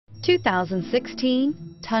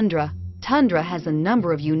2016 Tundra. Tundra has a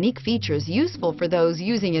number of unique features useful for those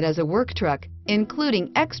using it as a work truck,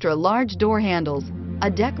 including extra large door handles,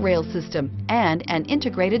 a deck rail system, and an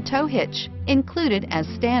integrated tow hitch. Included as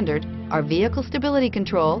standard are vehicle stability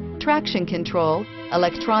control, traction control,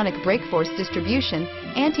 electronic brake force distribution,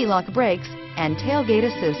 anti-lock brakes, and tailgate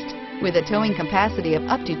assist. With a towing capacity of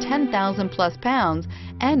up to 10,000 plus pounds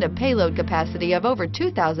and a payload capacity of over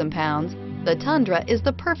 2,000 pounds, the Tundra is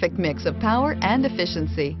the perfect mix of power and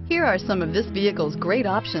efficiency. Here are some of this vehicle's great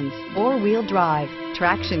options: four-wheel drive,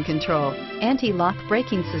 traction control, anti-lock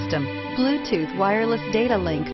braking system, Bluetooth wireless data link,